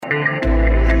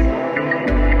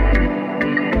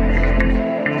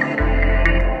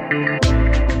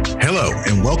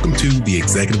welcome to The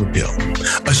Executive Appeal,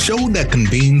 a show that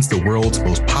convenes the world's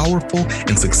most powerful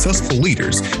and successful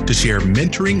leaders to share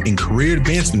mentoring and career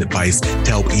advancement advice to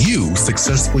help you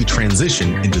successfully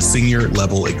transition into senior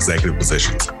level executive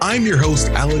positions. I'm your host,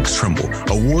 Alex Trimble,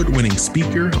 award-winning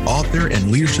speaker, author,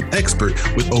 and leadership expert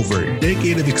with over a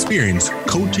decade of experience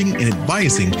coaching and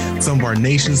advising some of our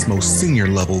nation's most senior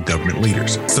level government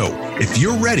leaders. So if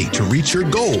you're ready to reach your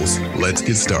goals, let's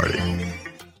get started.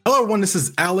 Hello, everyone. This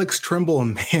is Alex Trimble,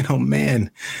 and man, oh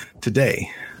man, today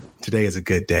is a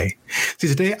good day. See,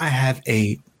 today I have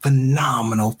a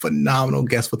phenomenal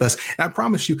guest with us. And I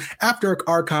promise you, after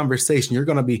our conversation, you're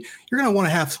going to want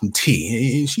to have some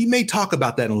tea. She may talk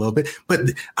about that in a little bit, but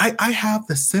I have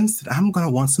the sense that I'm going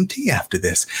to want some tea after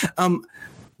this.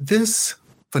 This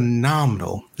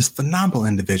phenomenal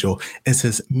individual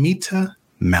is Mita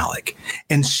Malik,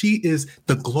 and she is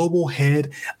the global head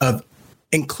of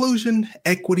Inclusion,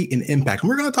 Equity, and Impact. And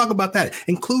we're going to talk about that.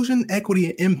 Inclusion, Equity,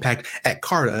 and Impact at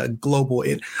Carta, a global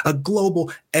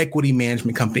equity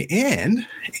management company. And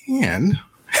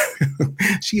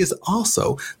she is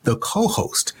also the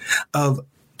co-host of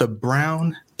the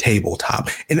Brown Tabletop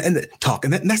and Talk.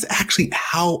 And that's actually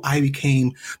how I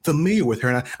became familiar with her.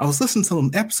 And I was listening to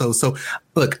some episodes. So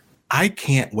look, I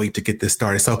can't wait to get this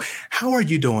started. So how are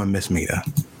you doing, Miss Mita?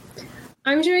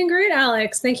 I'm doing great,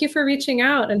 Alex. Thank you for reaching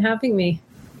out and having me.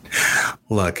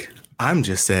 Look, I'm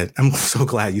so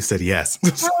glad you said yes.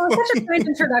 Oh, such a kind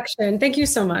introduction. Thank you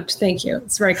so much. Thank you.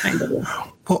 It's very kind of you.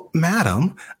 Well,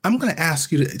 madam, I'm going to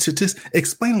ask you to just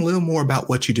explain a little more about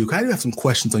what you do. I do have some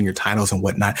questions on your titles and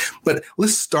whatnot, but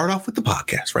let's start off with the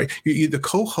podcast, right? You're the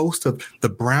co-host of the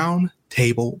Brown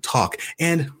Table Talk.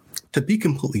 And to be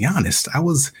completely honest, I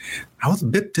was a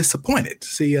bit disappointed.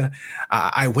 See,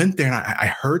 I went there and I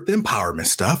heard the empowerment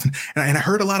stuff, and I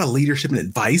heard a lot of leadership and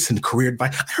advice and career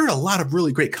advice. I heard a lot of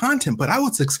really great content, but I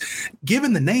was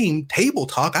given the name Table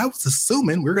Talk, I was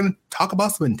assuming we are going to talk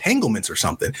about some entanglements or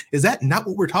something. Is that not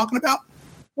what we're talking about?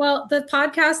 Well, the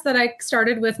podcast that I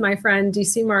started with my friend,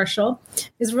 DC Marshall,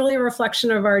 is really a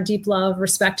reflection of our deep love,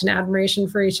 respect, and admiration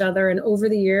for each other. And over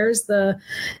the years, the,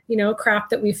 crap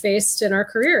that we faced in our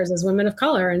careers as women of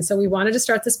color. And so we wanted to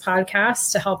start this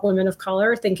podcast to help women of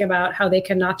color think about how they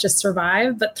can not just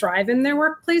survive, but thrive in their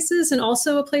workplaces, and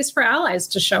also a place for allies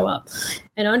to show up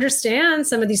and understand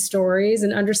some of these stories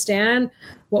and understand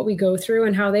what we go through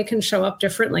and how they can show up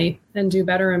differently and do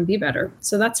better and be better.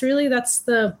 So that's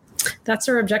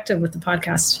our objective with the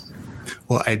podcast.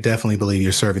 Well, I definitely believe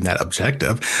you're serving that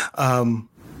objective.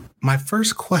 My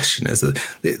first question is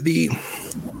the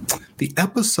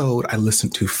episode I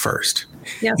listened to first.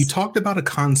 Yes. You talked about a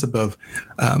concept of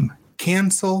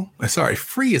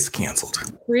free is canceled.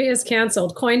 Free is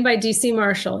canceled, coined by DC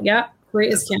Marshall. Yeah, free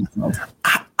is canceled.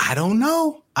 I don't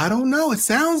know. It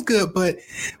sounds good, but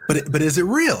is it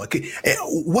real?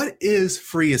 What is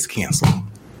free is canceled?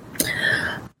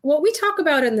 What we talk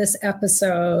about in this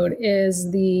episode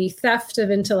is the theft of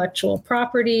intellectual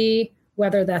property,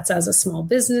 whether that's as a small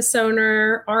business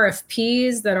owner,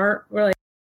 RFPs that aren't really,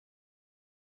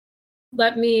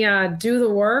 let me do the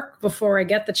work before I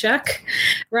get the check,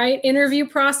 right? Interview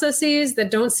processes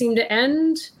that don't seem to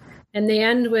end, and they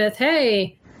end with,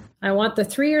 hey, I want the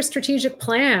 3-year strategic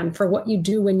plan for what you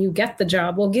do when you get the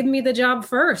job. Well, give me the job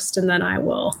first, and then I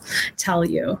will tell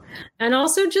you. And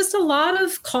also just a lot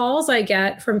of calls I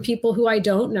get from people who I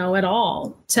don't know at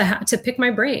all to pick my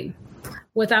brain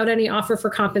without any offer for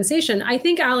compensation. I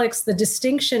think, Alex, the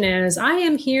distinction is I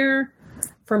am here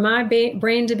for my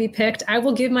brain to be picked. I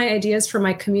will give my ideas for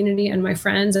my community and my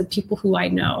friends and people who I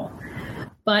know.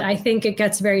 But I think it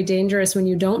gets very dangerous when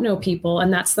you don't know people,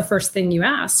 and that's the first thing you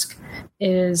ask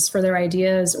is for their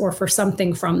ideas or for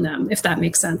something from them, if that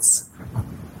makes sense.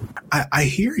 I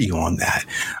hear you on that.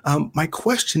 My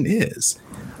question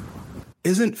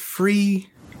isn't free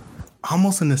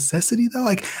almost a necessity though?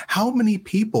 Like, how many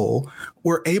people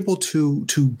were able to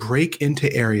break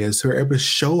into areas, who were able to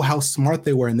show how smart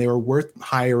they were and they were worth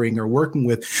hiring or working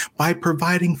with by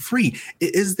providing free?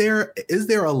 Is there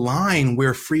a line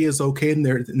where free is okay and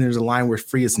there's a line where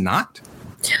free is not?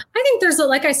 I think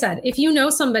like I said, if you know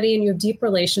somebody and you have deep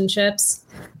relationships,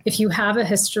 if you have a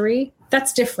history,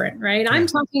 that's different, right? Yeah. I'm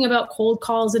talking about cold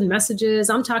calls and messages.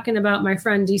 I'm talking about my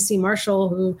friend DC Marshall,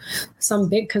 who some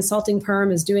big consulting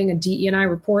firm is doing a DE&I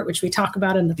report, which we talk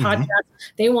about in the podcast.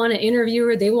 They want to interview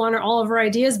her. They want all of her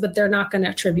ideas, but they're not going to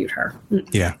attribute her.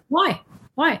 Yeah. Why?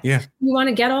 Yeah. You want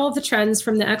to get all of the trends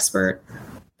from the expert.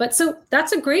 But so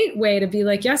that's a great way to be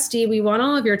like, yes, Dee, we want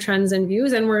all of your trends and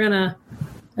views, and we're going to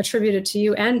attribute it to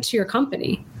you and to your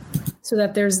company so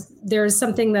that there's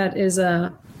something that is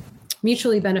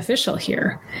mutually beneficial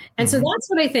here. And so that's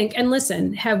what I think. And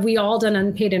listen, have we all done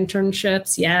unpaid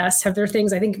internships? Yes. Have there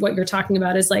things, I think what you're talking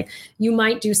about is like, you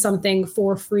might do something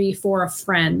for free for a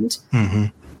friend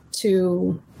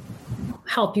to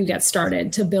help you get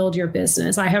started, to build your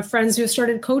business. I have friends who have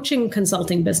started coaching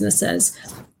consulting businesses,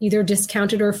 either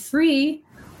discounted or free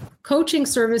coaching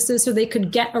services so they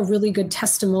could get a really good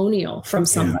testimonial from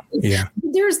somebody. Yeah.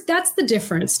 That's the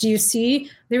difference. Do you see?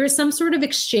 There is some sort of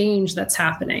exchange that's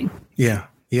happening. Yeah.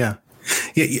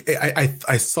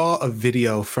 I saw a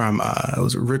video from it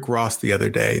was Rick Ross the other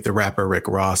day, the rapper Rick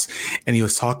Ross, and he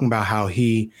was talking about how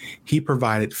he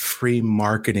provided free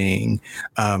marketing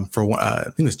for I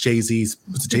think it was Jay-Z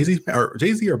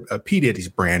or P. Diddy's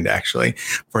brand actually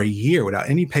for a year without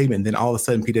any payment. Then all of a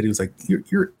sudden P. Diddy was like,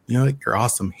 you're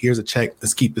awesome. Here's a check.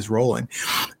 Let's keep this rolling.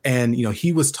 And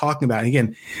he was talking about, and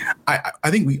again,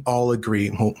 I think we all agree.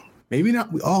 Well, maybe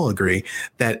not. We all agree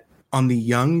that on the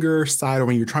younger side, or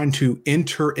when you're trying to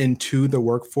enter into the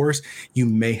workforce, you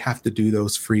may have to do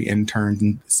those free interns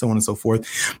and so on and so forth.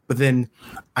 But then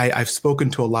I've spoken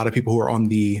to a lot of people who are on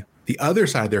the other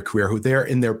side of their career, who they're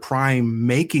in their prime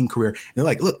making career. And they're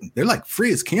like, look, they're like,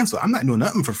 free is canceled. I'm not doing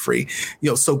nothing for free.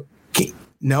 So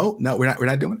no, we're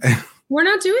not doing it. We're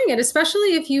not doing it,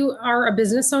 especially if you are a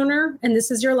business owner and this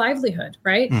is your livelihood,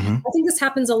 right? I think this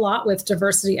happens a lot with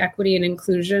diversity, equity, and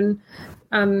inclusion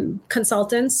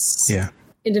consultants,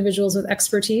 individuals with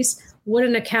expertise. Would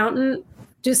an accountant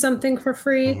do something for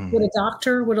free? Would a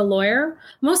doctor? Would a lawyer?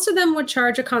 Most of them would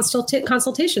charge a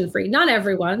consultation free. Not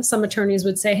everyone. Some attorneys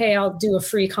would say, hey, I'll do a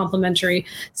free complimentary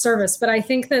service. But I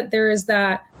think that there is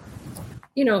that,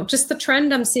 just the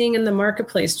trend I'm seeing in the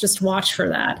marketplace. Just watch for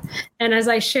that. And as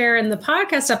I share in the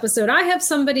podcast episode, I have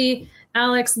somebody,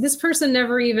 Alex, this person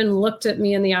never even looked at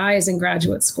me in the eyes in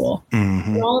graduate school.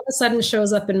 And all of a sudden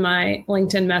shows up in my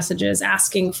LinkedIn messages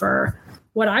asking for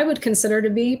what I would consider to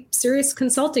be serious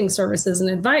consulting services and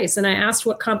advice. And I asked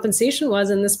what compensation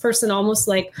was. And this person almost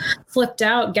like flipped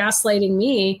out, gaslighting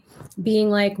me, being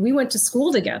like, we went to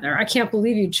school together. I can't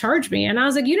believe you charged me. And I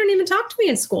was like, you didn't even talk to me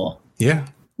in school. Yeah.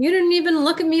 You didn't even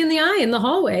look at me in the eye in the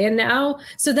hallway. And now,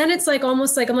 so then it's like,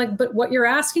 almost like, I'm like, but what you're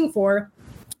asking for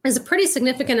is a pretty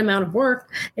significant amount of work.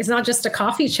 It's not just a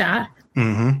coffee chat.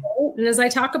 And as I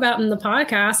talk about in the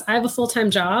podcast, I have a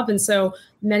full-time job. And so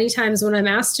many times when I'm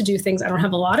asked to do things, I don't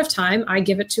have a lot of time. I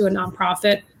give it to a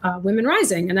nonprofit, Women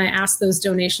Rising. And I ask those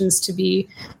donations to be,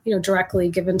 directly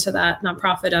given to that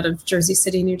nonprofit out of Jersey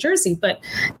City, New Jersey. But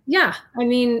yeah, I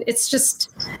mean, it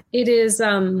is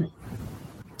a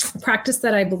practice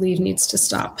that I believe needs to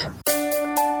stop.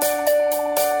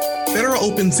 Federal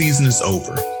open season is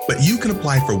over, but you can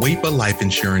apply for WAEPA life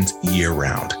insurance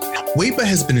year-round. WAEPA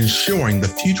has been insuring the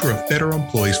future of federal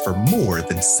employees for more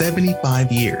than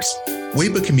 75 years.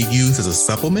 WAEPA can be used as a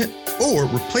supplement or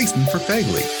replacement for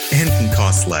FEGLI and can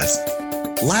cost less.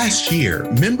 Last year,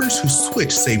 members who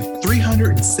switched saved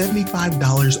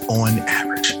 $375 on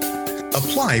average.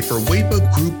 Apply for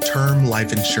WAEPA Group Term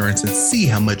Life Insurance and see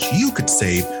how much you could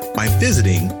save by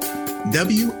visiting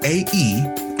WAEPA.org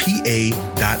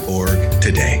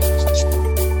today.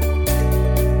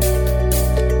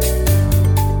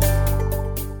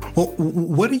 Well,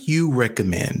 what do you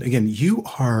recommend? Again, you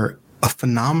are a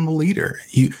phenomenal leader.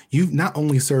 You've not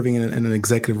only serving in an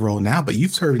executive role now, but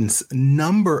you've served in a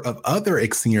number of other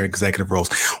senior executive roles.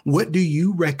 What do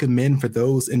you recommend for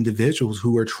those individuals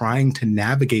who are trying to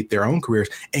navigate their own careers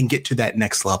and get to that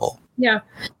next level? Yeah.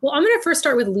 Well, I'm going to first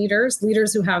start with leaders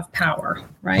who have power,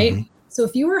 right? So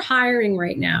if you are hiring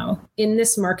right now in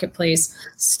this marketplace,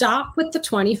 stop with the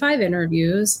 25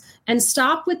 interviews and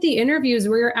stop with the interviews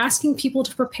where you're asking people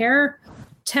to prepare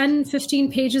 10, 15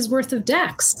 pages worth of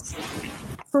decks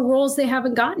for roles they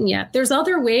haven't gotten yet. There's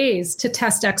other ways to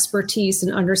test expertise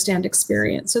and understand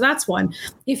experience. So that's one.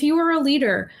 If you are a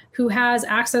leader who has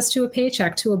access to a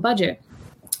paycheck, to a budget,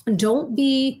 don't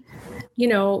be,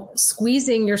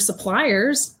 squeezing your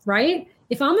suppliers, right?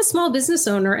 If I'm a small business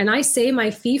owner and I say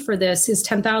my fee for this is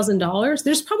 $10,000,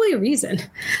 there's probably a reason.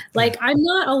 Like, I'm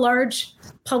not a large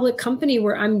public company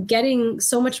where I'm getting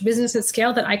so much business at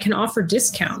scale that I can offer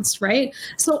discounts, right?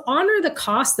 So honor the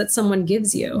cost that someone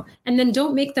gives you and then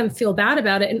don't make them feel bad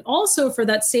about it. And also for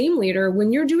that same leader,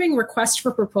 when you're doing requests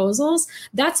for proposals,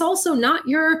 that's also not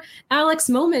your Alex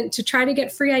moment to try to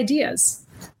get free ideas,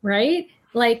 right?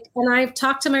 And I've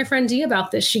talked to my friend Dee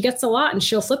about this. She gets a lot and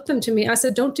she'll flip them to me. I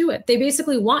said, don't do it. They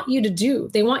basically want you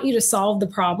they want you to solve the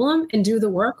problem and do the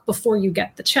work before you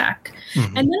get the check.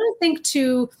 And then I think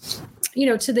to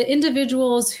the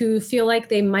individuals who feel like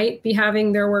they might be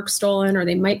having their work stolen or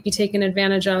they might be taken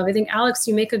advantage of, I think, Alex,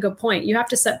 you make a good point. You have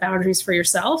to set boundaries for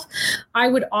yourself. I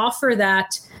would offer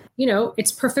that,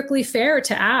 it's perfectly fair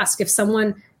to ask if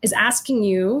someone is asking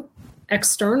you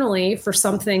externally for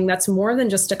something that's more than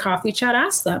just a coffee chat,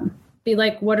 ask them. Be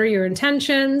like, what are your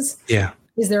intentions? Yeah.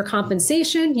 Is there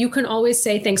compensation? You can always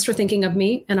say, thanks for thinking of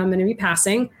me, and I'm going to be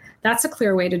passing. That's a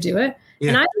clear way to do it. Yeah.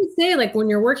 And I would say, like, when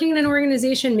you're working in an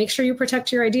organization, make sure you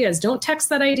protect your ideas. Don't text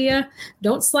that idea.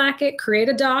 Don't Slack it. Create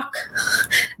a doc.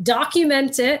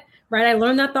 Document it, right? I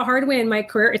learned that the hard way in my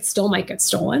career. It still might get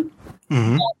stolen.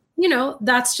 Mm-hmm. But,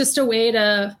 that's just a way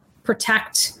to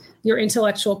protect your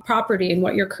intellectual property and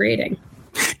what you're creating.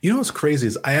 You know what's crazy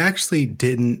is I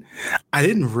didn't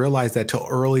realize that till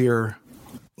earlier,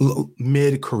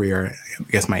 mid-career. I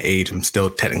guess my age, I'm still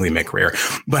technically mid-career,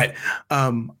 but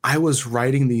I was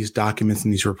writing these documents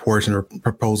and these reports and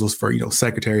proposals for,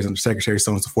 secretaries, undersecretaries,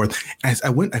 so on and so forth. And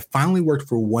I finally worked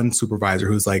for one supervisor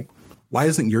who's like, why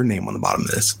isn't your name on the bottom of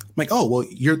this? I'm like, oh, well,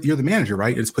 you're the manager,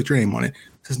 right? Just put your name on it.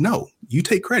 He says, no, you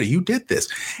take credit. You did this.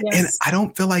 Yes. And I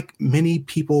don't feel like many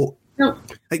people,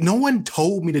 no one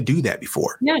told me to do that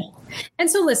before. Yeah. And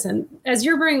so listen, as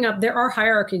you're bringing up, there are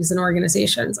hierarchies in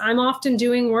organizations. I'm often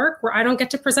doing work where I don't get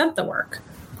to present the work.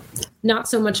 Not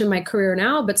so much in my career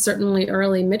now, but certainly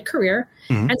early mid-career.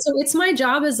 Mm-hmm. And so it's my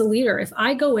job as a leader. If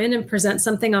I go in and present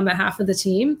something on behalf of the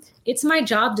team, it's my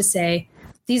job to say,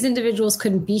 these individuals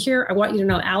couldn't be here. I want you to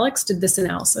know Alex did this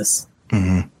analysis.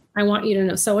 Mm-hmm. I want you to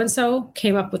know so-and-so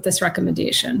came up with this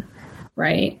recommendation,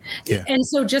 right? Yeah. And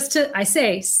so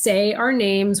say our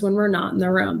names when we're not in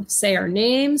the room. Say our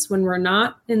names when we're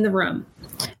not in the room.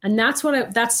 And that's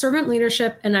that's servant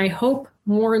leadership. And I hope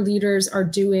more leaders are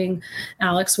doing,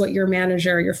 Alex, what your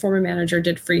former manager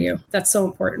did for you. That's so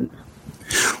important.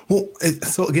 Well,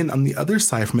 so again, on the other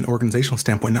side, from an organizational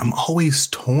standpoint, I'm always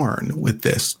torn with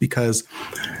this because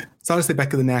it's obviously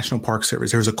back to the National Park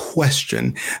Service. There was a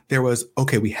question. There was,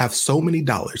 okay, we have so many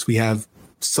dollars. We have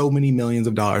so many millions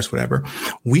of dollars, whatever.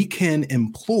 We can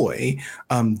employ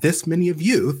this many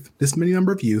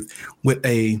number of youth with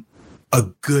a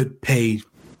good pay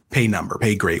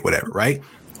grade, whatever, right?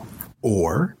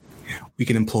 Or we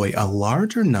can employ a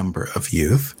larger number of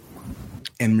youth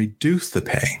and reduce the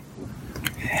pay.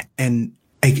 And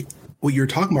what you're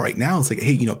talking about right now is like,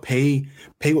 hey,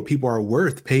 pay what people are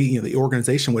worth, pay the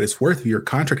organization what it's worth of your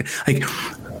contract. Like,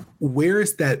 where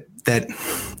is that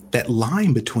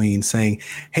line between saying,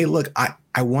 hey, look,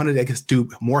 I wanted to do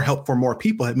more help for more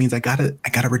people. That means I gotta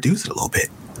reduce it a little bit.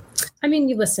 I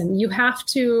mean, listen, you have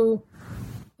to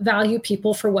value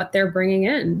people for what they're bringing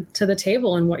in to the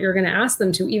table and what you're going to ask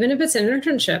them to, even if it's an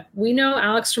internship. We know,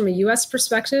 Alex, from a U.S.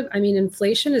 perspective, I mean,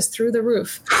 inflation is through the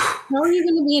roof. How are you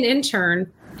going to be an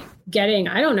intern getting,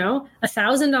 I don't know,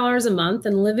 $1,000 a month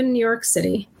and live in New York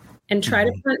City and try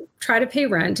to pay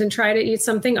rent and try to eat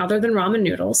something other than ramen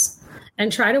noodles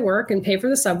and try to work and pay for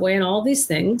the subway and all these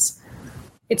things?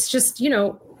 It's just,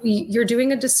 you're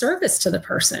doing a disservice to the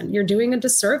person. You're doing a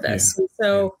disservice. Yeah. And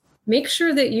so make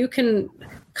sure that you can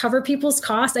cover people's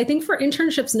costs. I think for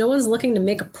internships, no one's looking to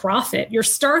make a profit. You're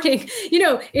starting,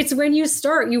 it's when you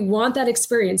start, you want that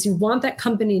experience, you want that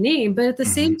company name, but at the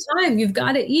same time, you've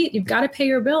got to eat, you've got to pay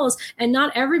your bills. And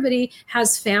not everybody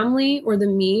has family or the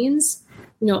means.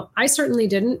 I certainly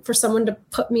didn't, for someone to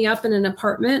put me up in an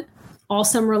apartment all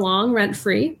summer long, rent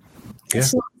free. Yeah.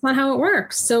 It's not how it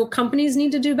works. So companies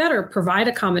need to do better, provide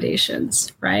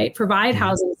accommodations, right? Provide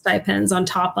housing stipends on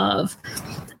top of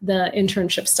the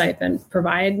internship stipend,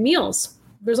 provide meals.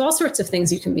 There's all sorts of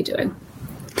things you can be doing.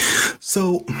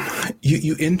 So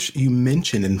you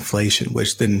mentioned inflation,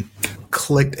 which then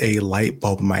clicked a light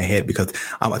bulb in my head because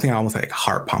I think I almost had a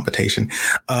heart palpitation.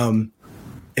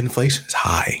 Inflation is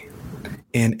high.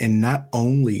 And not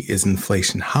only is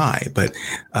inflation high, but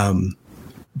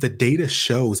the data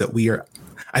shows that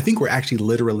I think we're actually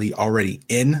literally already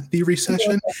in the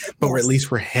recession, but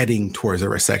we're heading towards a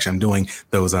recession. I'm doing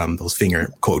those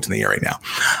finger quotes in the air right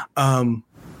now.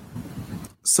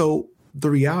 So the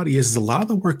reality is a lot of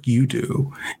the work you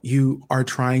do, you are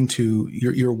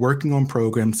you're working on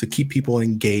programs to keep people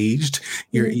engaged,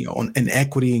 in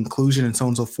equity, inclusion, and so on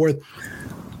and so forth.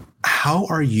 How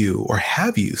are you, or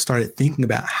have you started thinking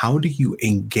about how do you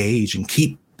engage and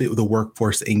keep the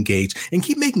workforce engaged and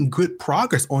keep making good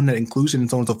progress on that inclusion and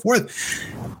so on and so forth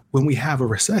when we have a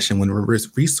recession, when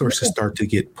resources start to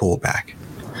get pulled back?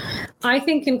 I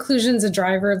think inclusion is a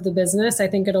driver of the business. I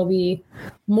think it'll be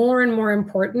more and more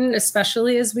important,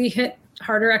 especially as we hit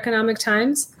harder economic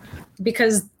times,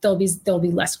 because there'll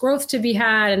be less growth to be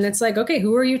had. And it's like, okay,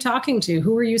 who are you talking to?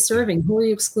 Who are you serving? Who are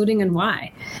you excluding and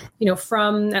why?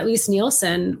 From at least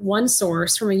Nielsen, one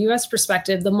source, from a U.S.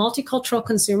 perspective, the multicultural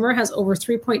consumer has over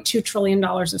 $3.2 trillion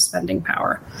of spending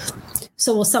power.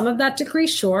 So will some of that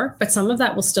decrease? Sure. But some of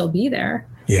that will still be there.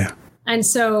 Yeah. And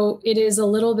so it is a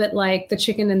little bit like the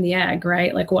chicken and the egg,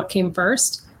 right? Like what came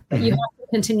first? But you have to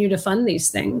continue to fund these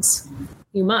things.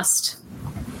 You must.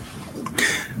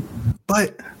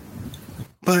 But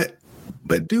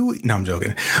do we? No, I'm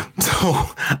joking. So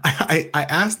I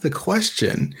asked the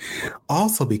question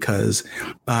also because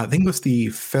I think it was the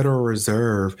Federal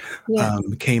Reserve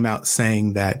came out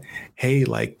saying that, hey,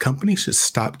 like companies should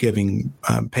stop giving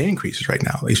pay increases right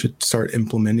now. They should start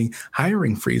implementing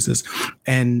hiring freezes.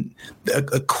 And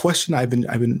a question I've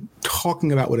been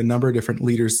talking about with a number of different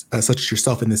leaders, such as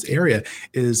yourself in this area,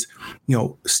 is,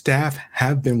 staff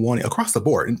have been wanting across the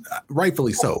board, and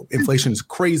rightfully so. Inflation is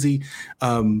crazy.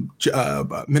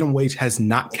 Minimum wage has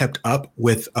not kept up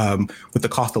with the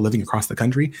cost of living across the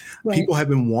country. Right. People have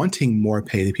been wanting more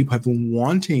pay. People have been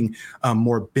wanting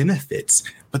more benefits,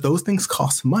 but those things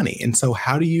cost money. And so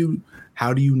how do you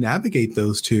navigate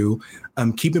those two,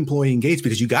 keep employee engaged,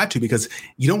 because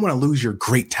you don't want to lose your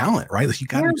great talent, right? Like you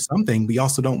got to do something, but you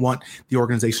also don't want the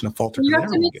organization to falter. You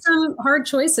have to make some hard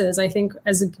choices. I think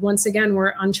once again,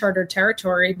 we're uncharted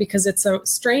territory because it's a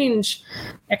strange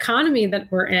economy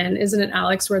that we're in, isn't it,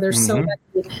 Alex? Where there's so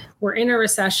many, we're in a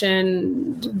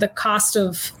recession. The cost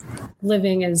of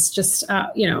living is just,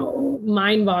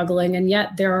 mind boggling. And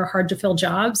yet there are hard to fill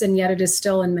jobs. And yet it is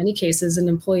still in many cases an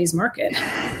employee's market.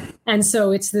 And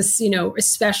so it's this,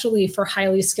 especially for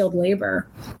highly skilled labor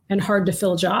and hard to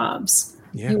fill jobs,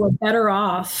 you are better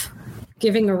off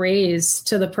giving a raise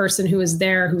to the person who is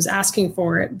there, who's asking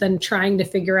for it, than trying to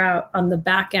figure out on the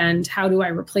back end, how do I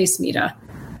replace Mita?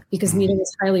 Because Mita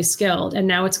is highly skilled and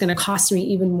now it's going to cost me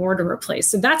even more to replace.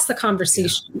 So that's the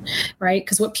conversation, right?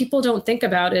 Because what people don't think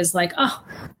about is like, oh,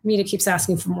 Mita keeps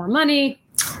asking for more money.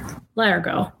 Let her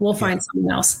go. We'll find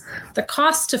someone else. The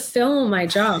cost to fill my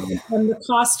job and the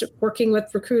cost of working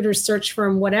with recruiters, search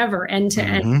firm, whatever,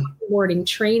 end-to-end rewarding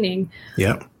training.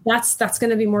 Yeah, that's going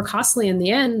to be more costly in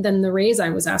the end than the raise I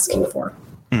was asking for.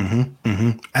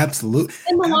 Absolutely.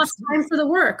 And the lost time for the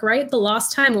work, right? The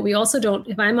lost time. What we also don't,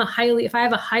 if I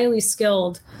have a highly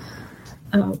skilled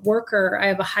worker, I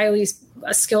have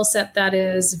a skill set that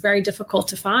is very difficult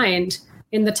to find.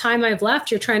 In the time I've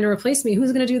left, you're trying to replace me.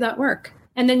 Who's going to do that work?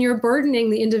 And then you're burdening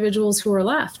the individuals who are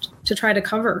left to try to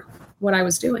cover what I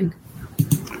was doing.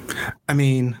 I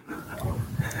mean,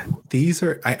 these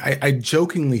are, I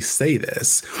jokingly say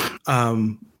this,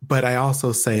 but I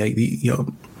also say,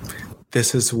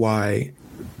 this is why,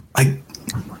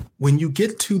 when you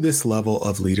get to this level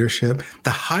of leadership,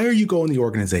 the higher you go in the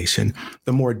organization,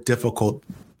 the more difficult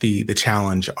the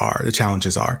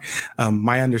challenges are.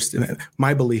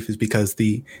 My belief is because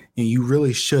you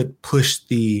really should push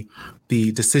the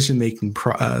decision-making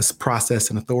process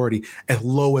and authority as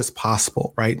low as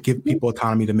possible, right? Give people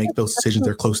autonomy to make those decisions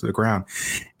that are close to the ground.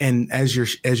 And as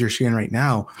you're sharing right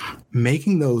now,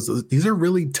 making these are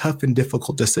really tough and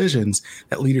difficult decisions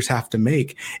that leaders have to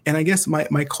make. And I guess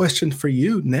my question for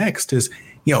you next is,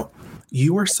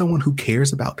 you are someone who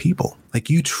cares about people. Like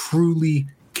you truly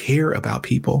care about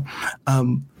people.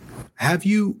 Have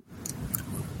you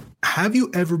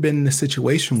ever been in a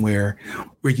situation where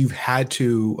you've had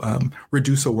to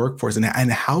reduce a workforce,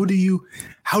 and how do you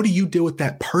deal with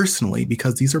that personally?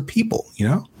 Because these are people,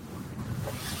 It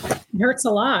hurts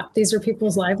a lot. These are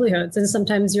people's livelihoods, and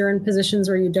sometimes you're in positions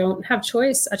where you don't have a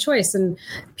choice, and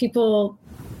people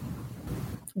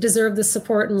deserve the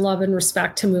support and love and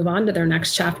respect to move on to their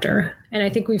next chapter. And I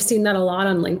think we've seen that a lot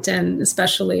on LinkedIn,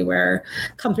 especially where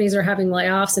companies are having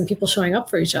layoffs and people showing up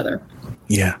for each other.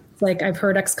 Yeah. Like I've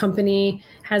heard X company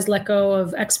has let go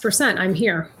of X%. I'm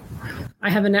here. I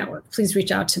have a network. Please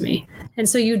reach out to me. And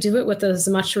so you do it with as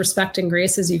much respect and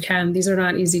grace as you can. These are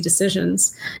not easy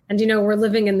decisions. And, we're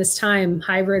living in this time,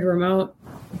 hybrid, remote,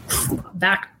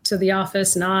 back to the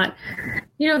office, not,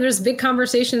 there's big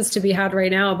conversations to be had right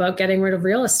now about getting rid of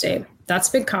real estate. That's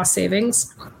big cost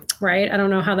savings, right? I don't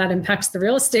know how that impacts the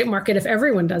real estate market if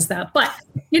everyone does that, but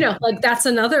that's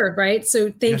another, right?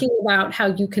 So thinking about how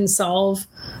you can solve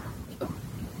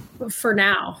for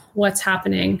now, what's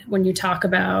happening when you talk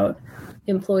about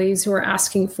employees who are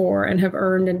asking for and have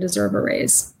earned and deserve a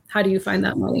raise. How do you find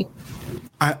that money?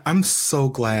 I'm so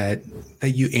glad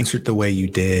that you answered the way you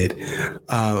did.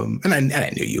 And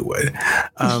I knew you would.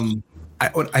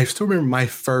 I still remember my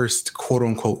first quote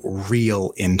unquote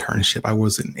real internship. I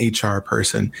was an HR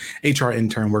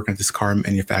intern working at this car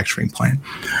manufacturing plant.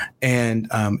 And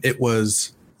it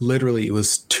was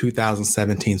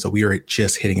 2017. So we were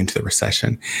just hitting into the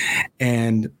recession.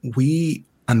 And we,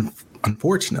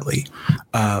 unfortunately,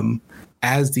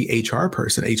 as the HR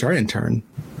intern,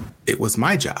 it was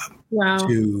my job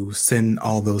to send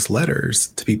all those letters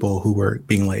to people who were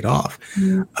being laid off.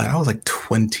 I was like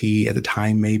 20 at the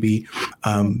time, maybe.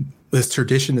 this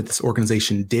tradition that this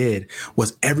organization did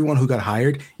was everyone who got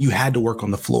hired, you had to work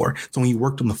on the floor. So when you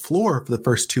worked on the floor for the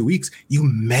first 2 weeks, you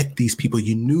met these people.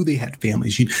 You knew they had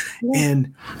families.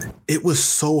 And it was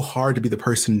so hard to be the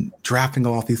person drafting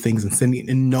all these things and sending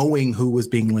and knowing who was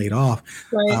being laid off.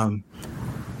 Right.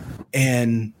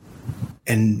 And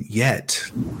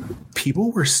yet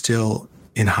people were still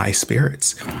in high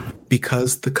spirits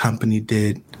because the company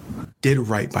did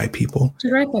right by people.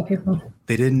 Did right by people.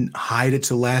 They didn't hide it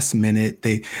to the last minute.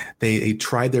 They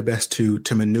tried their best to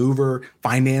maneuver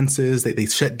finances. They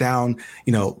shut down,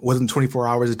 wasn't 24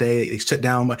 hours a day. They shut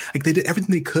down, like they did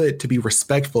everything they could to be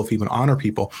respectful of people and honor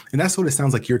people. And that's what it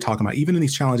sounds like you're talking about. Even in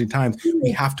these challenging times,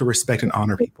 we have to respect and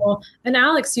honor people. And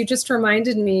Alex, you just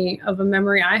reminded me of a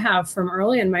memory I have from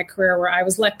early in my career where I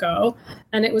was let go,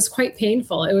 and it was quite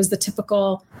painful. It was the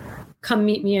typical come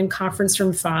meet me in conference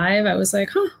room 5. I was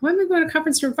like, why am I going to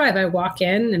conference room 5? I walk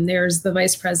in and there's the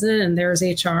vice president and there's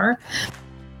HR.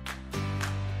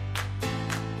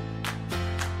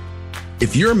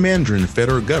 If you're a manager in the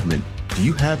federal government, do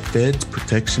you have Feds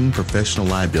Protection Professional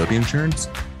Liability Insurance?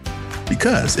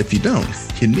 Because if you don't,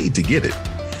 you need to get it.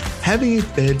 Having a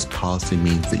Feds policy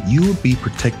means that you will be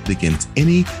protected against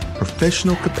any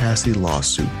professional capacity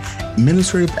lawsuit,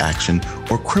 administrative action,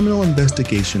 or criminal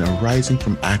investigation arising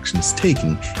from actions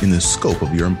taken in the scope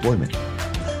of your employment.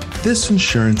 This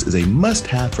insurance is a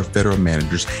must-have for federal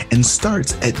managers and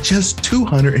starts at just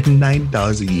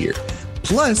 $290 a year.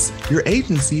 Plus, your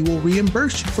agency will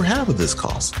reimburse you for half of this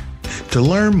cost. To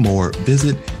learn more,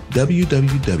 visit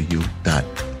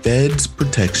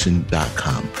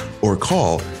www.fedsprotection.com or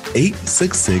call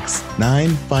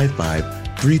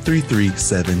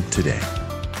 866-955-3337 today.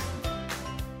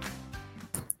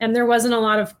 And there wasn't a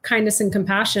lot of kindness and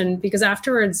compassion because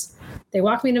afterwards they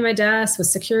walked me to my desk with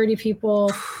security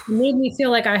people, made me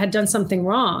feel like I had done something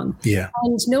wrong. Yeah.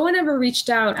 And no one ever reached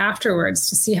out afterwards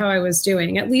to see how I was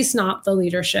doing, at least not the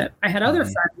leadership. I had other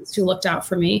friends who looked out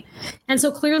for me. And so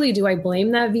clearly, do I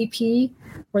blame that VP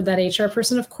or that HR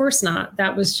person? Of course not.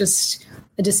 That was just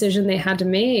a decision they had to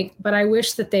make. But I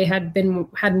wish that they had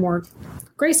more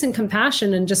grace and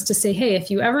compassion, and just to say, hey,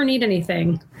 if you ever need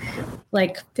anything,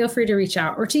 feel free to reach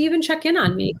out or to even check in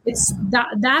on me. It's that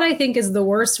I think is the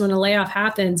worst when a layoff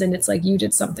happens and it's like you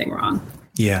did something wrong.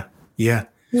 Yeah. Yeah.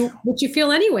 Which you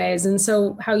feel anyways. And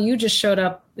so how you just showed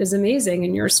up is amazing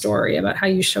in your story about how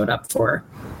you showed up for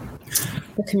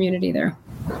the community there.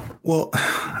 Well,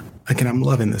 again, I'm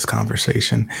loving this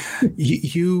conversation.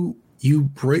 You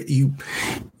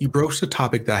broached a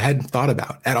topic that I hadn't thought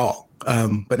about at all.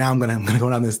 But now I'm gonna go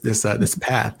down this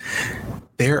path.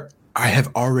 There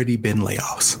have already been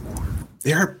layoffs.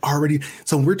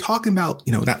 So we're talking about,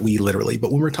 not we literally,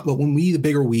 but when we, the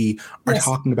bigger we, are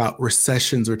talking about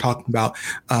recessions, we're talking about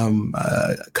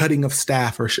cutting of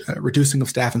staff or reducing of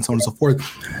staff and so on and so forth.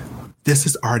 This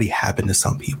has already happened to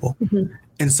some people. Mm-hmm.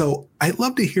 And so I'd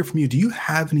love to hear from you. Do you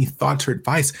have any thoughts or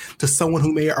advice to someone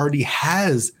who may already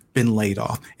has been laid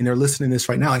off and they're listening to this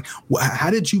right now? How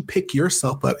did you pick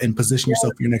yourself up and position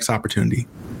yourself for your next opportunity?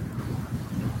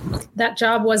 That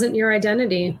job wasn't your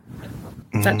identity.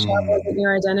 That job wasn't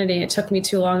your identity. It took me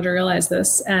too long to realize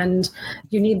this. And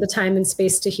you need the time and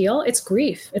space to heal. It's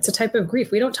grief. It's a type of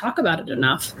grief. We don't talk about it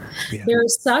enough. Yeah.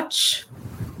 There's such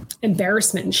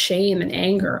embarrassment and shame and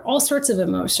anger, all sorts of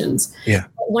emotions. Yeah.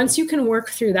 Once you can work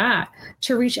through that,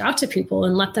 to reach out to people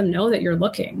and let them know that you're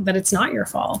looking, that it's not your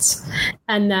fault.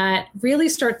 And that really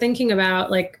start thinking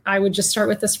about, I would just start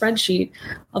with a spreadsheet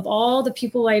of all the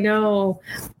people I know,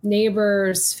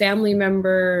 neighbors, family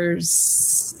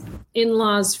members,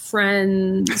 in-laws,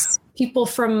 friends, people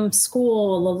from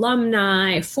school,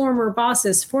 alumni, former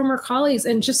bosses, former colleagues,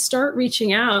 and just start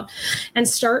reaching out and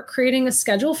start creating a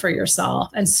schedule for yourself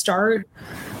and start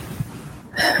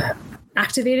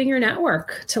activating your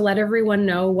network to let everyone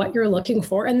know what you're looking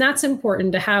for. And that's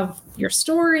important, to have your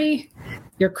story,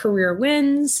 your career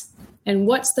wins, and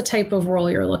what's the type of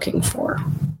role you're looking for.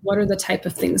 What are the type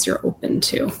of things you're open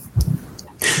to?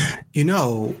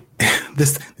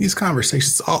 These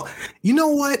conversations, you know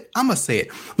what? I'm going to say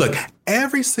it. Look,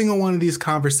 every single one of these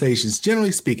conversations,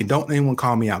 generally speaking, don't anyone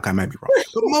call me out, I might be wrong,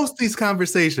 but most of these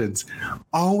conversations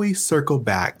always circle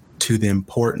back to the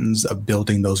importance of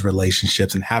building those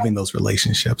relationships and having those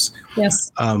relationships.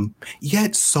 Yes.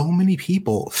 Yet so many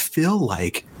people feel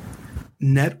like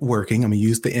networking, I'm going to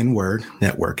use the N word,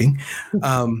 networking.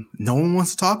 No one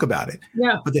wants to talk about it.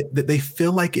 Yeah. But they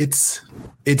feel like it's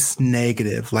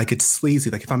negative, like it's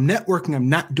sleazy. Like if I'm networking, I'm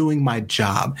not doing my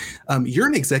job.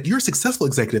 You're a successful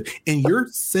executive, and you're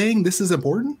saying this is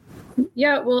important?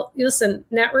 Yeah, well, listen,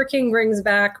 networking brings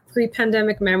back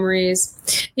pre-pandemic memories.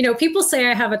 People say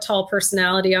I have a tall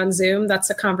personality on Zoom. That's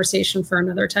a conversation for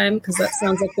another time because that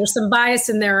sounds like there's some bias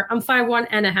in there. I'm 5'1"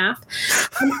 and a half.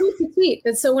 I'm pretty petite.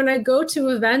 And so when I go to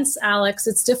events, Alex,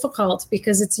 it's difficult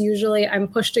because it's usually I'm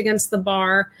pushed against the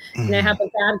bar and I have a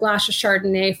bad glass of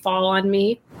Chardonnay fall on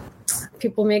me.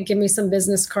 People may give me some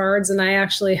business cards and I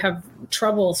actually have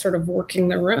trouble sort of working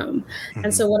the room.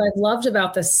 And so what I've loved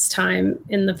about this time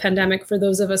in the pandemic, for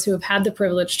those of us who have had the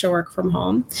privilege to work from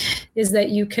home, is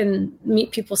that you can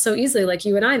meet people so easily, like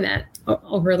you and I met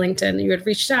over LinkedIn. You had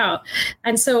reached out.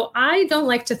 And so I don't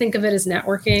like to think of it as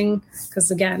networking because,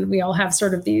 again, we all have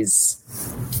sort of these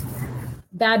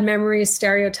bad memories,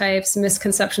 stereotypes,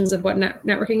 misconceptions of what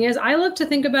networking is. I love to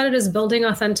think about it as building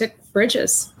authentic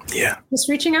bridges. Yeah. Just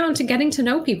reaching out and getting to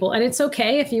know people. And it's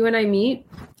okay if you and I meet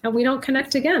and we don't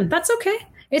connect again. That's okay.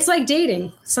 It's like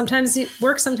dating. Sometimes it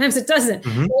works, sometimes it doesn't.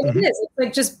 It is. It's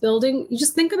like just building. You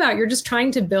just think about, you're just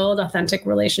trying to build authentic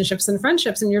relationships and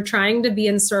friendships, and you're trying to be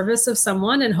in service of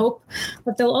someone and hope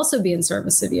that they'll also be in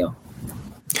service of you.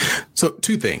 So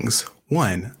 2 things.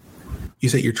 One, you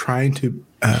said you're trying to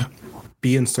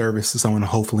be in service to someone.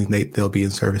 Hopefully they'll be in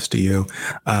service to you.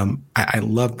 I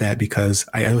love that because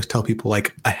I always tell people,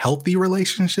 like, healthy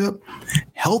relationships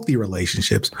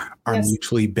are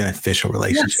mutually beneficial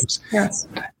relationships. Yes.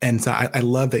 And so I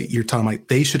love that you're talking like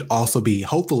they should also be,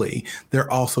 hopefully they're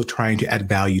also trying to add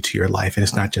value to your life. And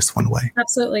it's not just one way.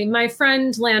 Absolutely. My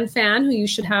friend Lan Fan, who you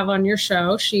should have on your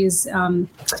show, she's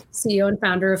CEO and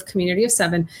founder of Community of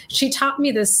 7. She taught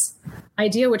me this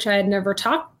idea, which I had never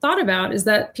thought about, is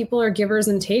that people are givers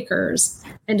and takers.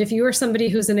 And if you are somebody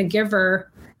who's a giver,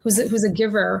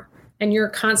 and you're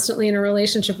constantly in a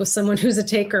relationship with someone who's a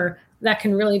taker, that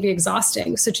can really be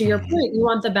exhausting. So to your point, you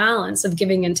want the balance of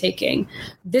giving and taking.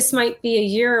 This might be a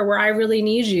year where I really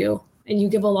need you and you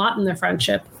give a lot in the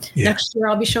friendship. Yeah. Next year,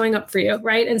 I'll be showing up for you.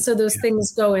 Right. And so those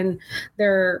things go in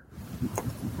there.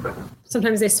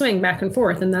 Sometimes they swing back and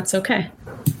forth, and that's okay.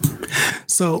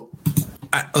 So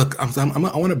I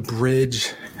want to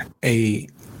bridge a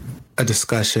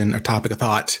discussion, a topic of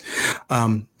thought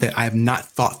that I have not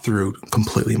thought through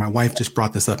completely. My wife just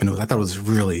brought this up, and I thought it was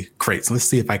really great. So let's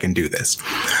see if I can do this.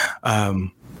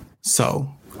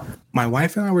 So my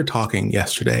wife and I were talking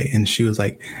yesterday, and she was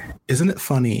like, "Isn't it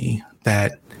funny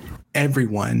that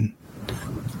everyone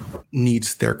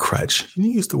needs their crutch?" You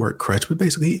use the word crutch, but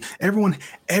basically everyone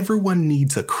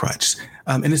needs a crutch,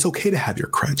 and it's okay to have your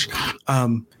crutch.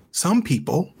 Some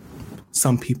people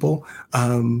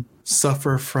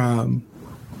suffer from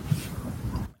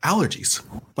allergies,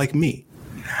 like me.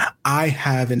 I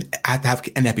have to have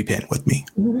an EpiPen with me.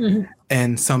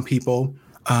 And some people,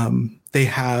 they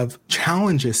have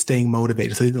challenges staying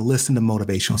motivated. So they need to listen to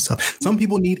motivational stuff. Some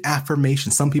people need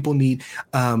affirmation. Some people need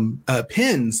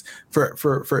pens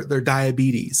for their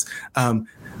diabetes.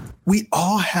 We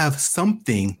all have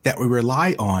something that we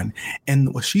rely on.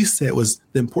 And what she said was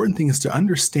the important thing is to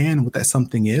understand what that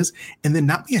something is and then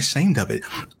not be ashamed of it.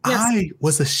 Yes. I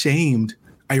was ashamed.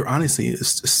 Honestly,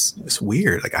 it's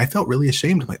weird. Like, I felt really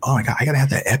ashamed. I'm like, oh my God, I got to have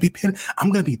that EpiPen.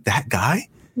 I'm going to be that guy.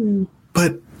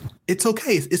 But it's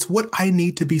okay. It's what I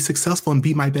need to be successful and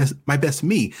be my best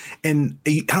me. And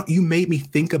you made me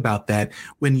think about that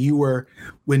when you were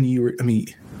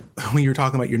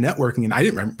talking about your networking, and I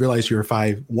didn't realize you were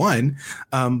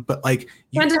 5'1", but like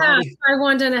you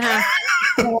 1.5.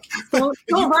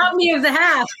 Don't rob me of the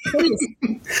half, please.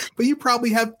 But you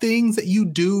probably have things that you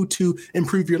do to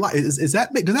improve your life. Does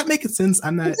that make sense?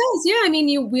 It does. Yeah. I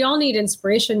mean, we all need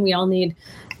inspiration. We all need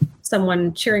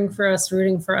someone cheering for us,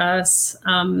 rooting for us.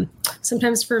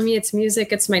 Sometimes for me, it's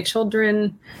music. It's my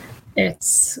children.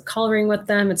 It's coloring with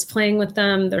them. It's playing with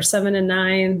them. They're 7 and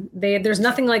 9. There's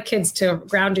nothing like kids to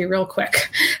ground you real quick.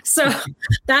 So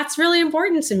that's really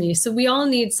important to me. So we all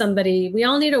need somebody. We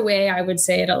all need a way, I would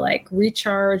say, to like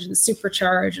recharge and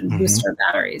supercharge and boost our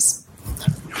batteries.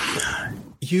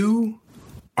 You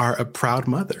are a proud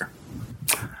mother.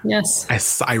 Yes.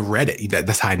 I read it.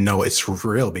 That's how I know it's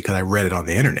real, because I read it on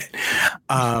the internet.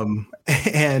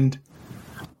 And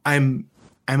I'm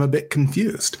a bit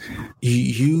confused.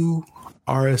 You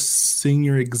are a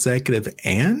senior executive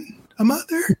and a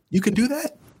mother? You can do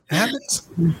that? It happens?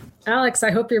 Alex, I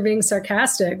hope you're being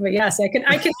sarcastic, but yes, I can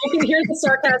hear the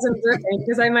sarcasm dripping,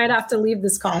 because I might have to leave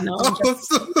this call now.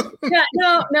 Yeah,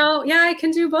 I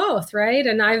can do both, right?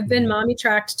 And I've been mommy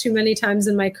tracked too many times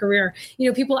in my career.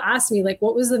 People ask me, like,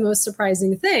 what was the most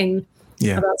surprising thing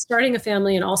about starting a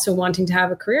family and also wanting to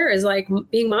have a career is like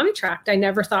being mommy tracked. I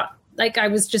never thought, like, I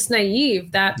was just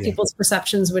naive that people's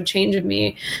perceptions would change of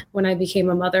me when I became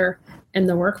a mother. in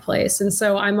the workplace. And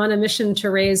so I'm on a mission to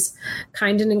raise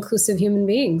kind and inclusive human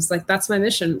beings. Like that's my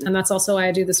mission. And that's also why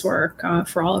I do this work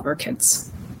for all of our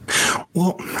kids.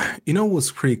 Well, you know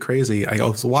what's pretty crazy? I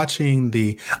was watching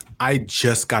I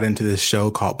just got into this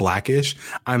show called Blackish.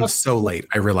 I'm so late.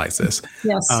 I realize this.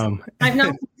 Yes.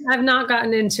 I've not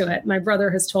gotten into it. My brother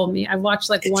has told me. I've watched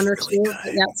like one or two.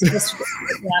 Yes,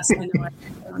 I know.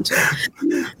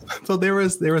 So there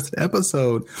was an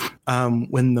episode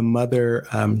when the mother,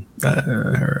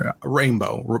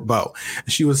 Bo,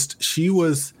 she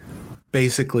was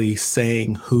basically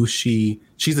saying who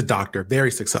she's a doctor,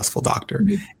 very successful doctor.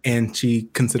 Mm-hmm. And she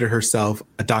considered herself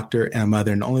a doctor and a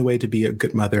mother. And the only way to be a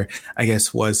good mother, I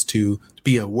guess, was to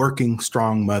be a working,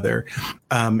 strong mother.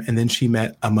 And then she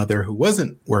met a mother who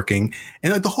wasn't working.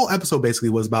 And like, the whole episode basically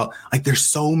was about like, there's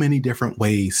so many different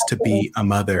ways to be a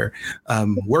mother,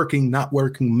 working, not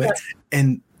working. Yes.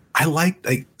 And I like,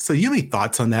 so you have any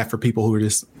thoughts on that for people who are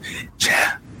just,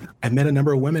 I've met a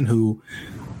number of women who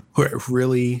are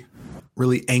really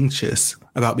anxious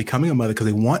about becoming a mother because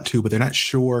they want to, but they're not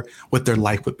sure what their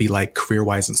life would be like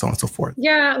career-wise and so on and so forth.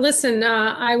 Yeah, listen,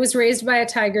 I was raised by a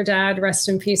tiger dad. Rest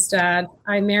in peace, Dad.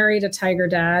 I married a tiger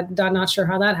dad. Not sure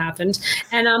how that happened.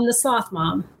 And I'm the sloth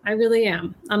mom. I really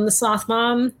am. I'm the sloth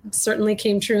mom. It certainly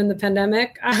came true in the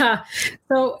pandemic.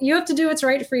 So you have to do what's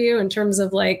right for you in terms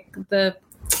of like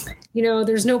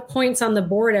there's no points on the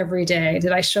board every day.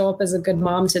 Did I show up as a good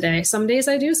mom today? Some days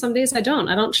I do, some days I don't.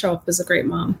 I don't show up as a great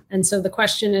mom. And so the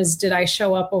question is, did I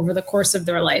show up over the course of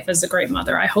their life as a great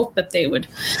mother? I hope that they would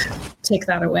take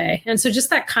that away. And so just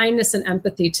that kindness and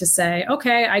empathy to say,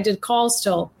 okay, I did calls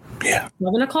till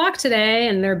 11 o'clock today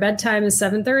and their bedtime is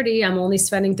 7:30. I'm only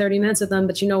spending 30 minutes with them.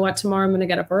 But you know what? Tomorrow I'm going to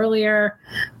get up earlier.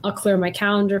 I'll clear my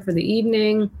calendar for the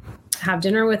evening, have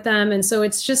dinner with them. And so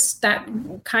it's just that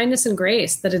kindness and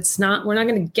grace that we're not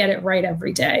going to get it right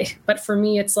every day. But for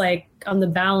me, it's like on the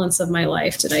balance of my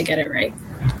life, did I get it right?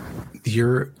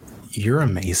 You're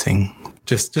amazing.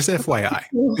 Just FYI,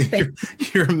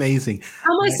 you're amazing.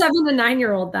 Tell my 7 to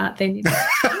 9-year-old that they need.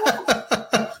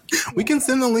 We can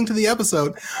send the link to the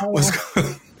episode.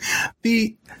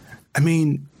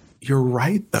 You're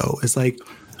right though. It's like,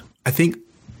 I think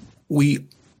we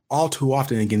all too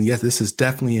often, again, yes, this is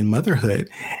definitely in motherhood.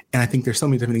 And I think there's so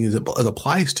many different things it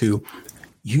applies to.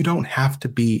 You don't have to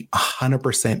be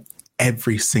 100%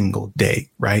 every single day,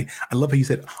 right? I love how you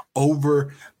said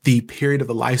over the period of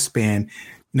the lifespan,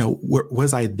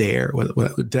 was I there?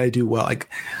 What did I do well? Like,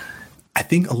 I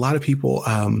think a lot of people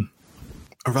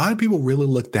really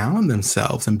look down on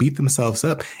themselves and beat themselves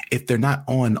up if they're not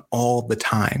on all the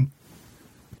time.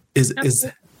 Is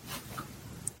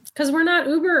because we're not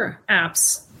Uber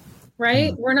apps.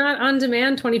 Right? We're not on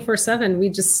demand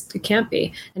 24/7. It can't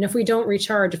be. And if I don't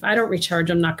recharge,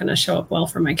 I'm not going to show up well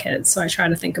for my kids. So I try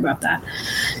to think about that.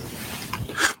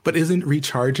 But isn't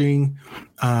recharging,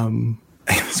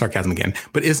 sarcasm again,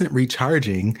 but isn't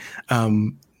recharging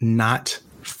not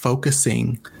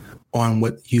focusing on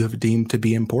what you have deemed to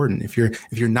be important? If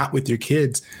you're not with your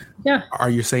kids,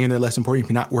 are you saying they're less important if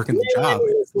you're not working the job?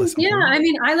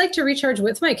 I like to recharge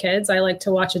with my kids. I like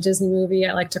to watch a Disney movie.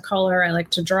 I like to color. I like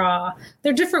to draw.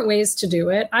 There are different ways to do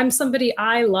it.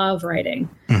 I love writing.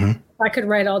 Mm-hmm. If I could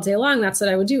write all day long, that's what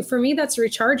I would do. For me, that's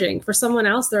recharging. For someone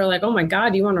else, they're like, oh my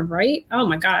God, you want to write? Oh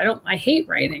my God, I hate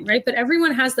writing, right? But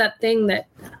everyone has that thing that,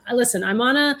 listen, I'm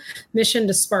on a mission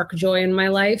to spark joy in my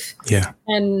life. Yeah.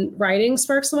 And writing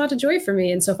sparks a lot of joy for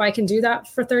me. And so if I can do that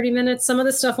for 30 minutes, some of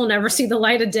the stuff will never see the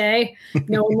light of day.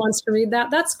 No one wants to read that.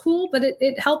 That's cool. But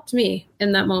it helped me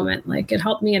in that moment. Like it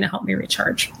helped me and it helped me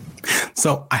recharge.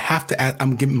 So I have to add,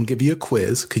 I'm going to give you a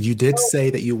quiz because you did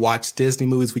say that you watch Disney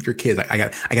movies with your kids. I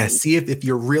got to see if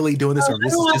you're really doing this or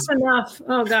this is just enough.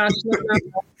 Oh gosh.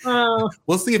 No.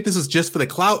 We'll see if this is just for the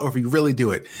clout or if you really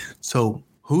do it. So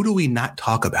who do we not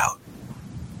talk about?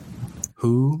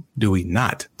 Who do we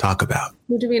not talk about?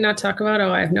 Who do we not talk about?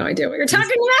 Oh, I have no idea what you're talking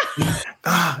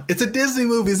about. It's a Disney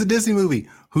movie.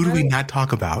 Who do we not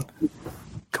talk about?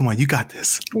 Come on, you got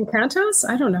this. Encantos?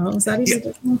 I don't know. Is that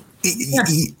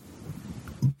easy?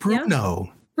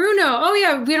 Bruno. Bruno. Oh,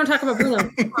 yeah. We don't talk about Bruno.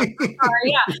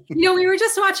 Yeah. We were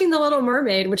just watching The Little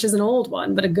Mermaid, which is an old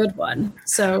one, but a good one.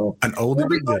 So an older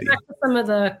but goodie. Back to some of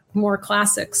the more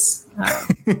classics.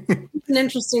 It's an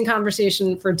interesting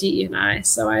conversation for Dee and I.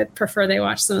 So I prefer they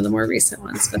watch some of the more recent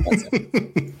ones. But that's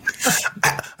it.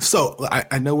 So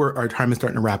I know our time is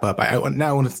starting to wrap up. I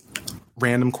want a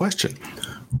random question.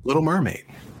 Little Mermaid.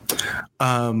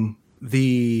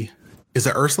 Is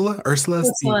it Ursula? Ursula.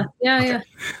 Yeah.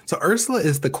 So Ursula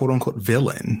is the quote unquote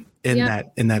villain in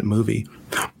that movie,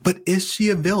 but is she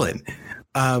a villain?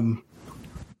 The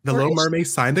Little Mermaid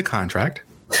signed a contract.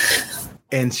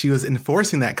 and she was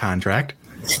enforcing that contract.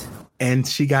 And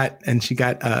she got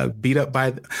beat up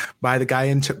by the guy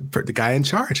in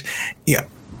charge. Yeah,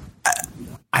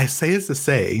 I say this to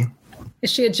say,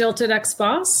 is she a jilted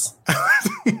ex-boss?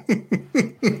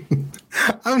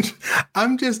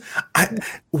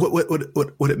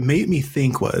 What it made me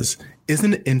think was,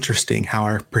 isn't it interesting how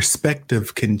our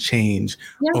perspective can change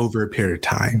over a period of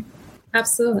time?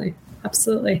 Absolutely.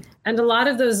 Absolutely. And a lot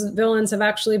of those villains have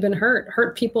actually been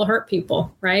hurt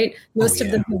people, right? Most of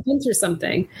them have been through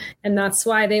something. And that's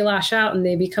why they lash out and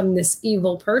they become this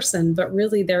evil person. But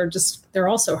really, they're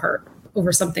also hurt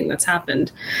over something that's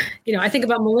happened. You know, I think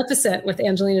about Maleficent with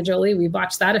Angelina Jolie. We've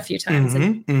watched that a few times.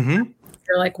 And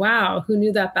you're like, wow, who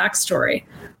knew that backstory?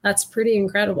 That's pretty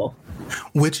incredible.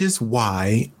 Which is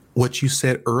why what you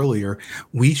said earlier,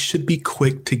 we should be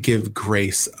quick to give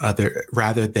grace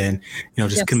rather than,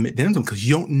 just commit them, because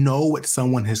you don't know what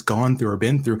someone has gone through or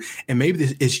been through. And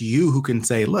maybe it's you who can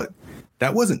say, look,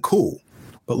 that wasn't cool,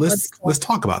 but let's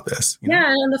talk about this. Yeah.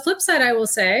 And on the flip side, I will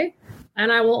say,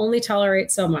 and I will only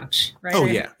tolerate so much, right? Oh,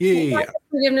 yeah. Yeah.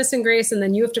 Forgiveness and grace. And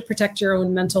then you have to protect your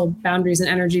own mental boundaries and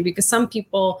energy, because some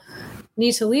people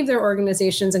need to leave their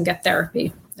organizations and get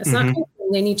therapy. It's not good.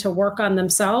 They need to work on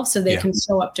themselves so they can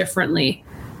show up differently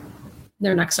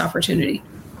their next opportunity.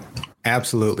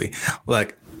 Absolutely.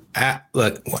 Look,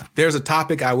 there's a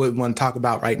topic I wouldn't want to talk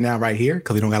about right now, right here,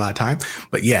 because we don't got a lot of time.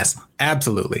 But yes,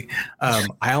 absolutely.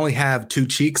 I only have 2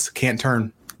 cheeks. Can't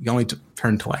turn. You only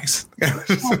turn twice.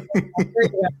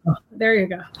 There you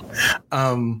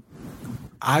go.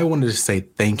 I wanted to say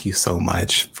thank you so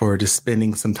much for just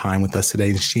spending some time with us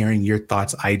today and sharing your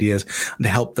thoughts, ideas to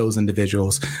help those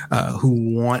individuals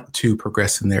who want to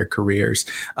progress in their careers.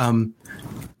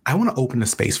 I want to open a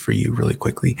space for you really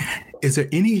quickly. Is there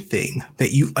anything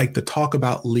that you'd like to talk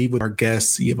about, leave with our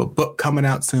guests? You have a book coming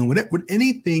out soon. Would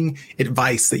anything,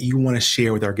 advice that you want to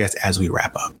share with our guests as we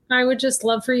wrap up? I would just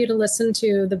love for you to listen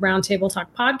to the Brown Table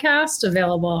Talk podcast,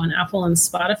 available on Apple and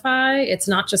Spotify. It's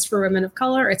not just for women of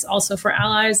color. It's also for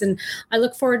allies. And I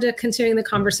look forward to continuing the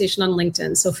conversation on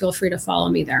LinkedIn. So feel free to follow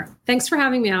me there. Thanks for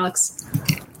having me, Alex.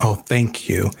 Oh, thank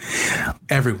you.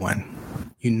 Everyone,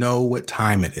 you know what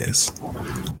time it is.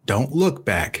 Don't look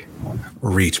back,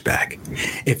 reach back.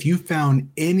 If you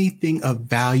found anything of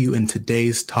value in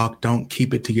today's talk, don't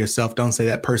keep it to yourself. Don't say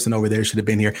that person over there should have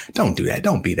been here. Don't do that.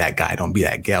 Don't be that guy. Don't be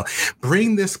that gal.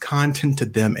 Bring this content to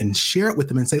them and share it with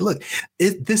them and say, look,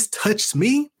 this touched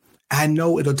me. I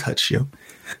know it'll touch you.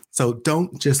 So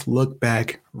don't just look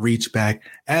back, reach back.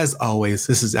 As always,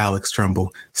 this is Alex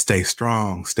Trumbull. Stay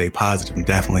strong, stay positive, and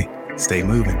definitely stay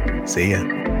moving. See ya.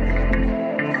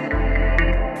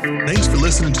 Thanks for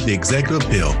listening to The Executive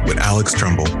Appeal with Alex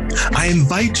Trumbull. I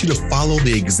invite you to follow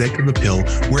The Executive Appeal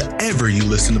wherever you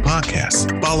listen to podcasts.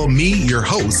 Follow me, your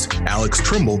host, Alex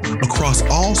Trumbull, across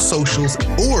all socials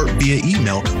or via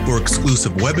email for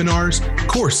exclusive webinars,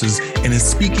 courses, and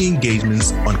speaking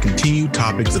engagements on continued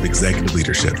topics of executive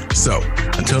leadership. So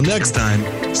until next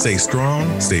time, stay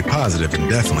strong, stay positive, and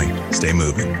definitely stay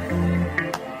moving.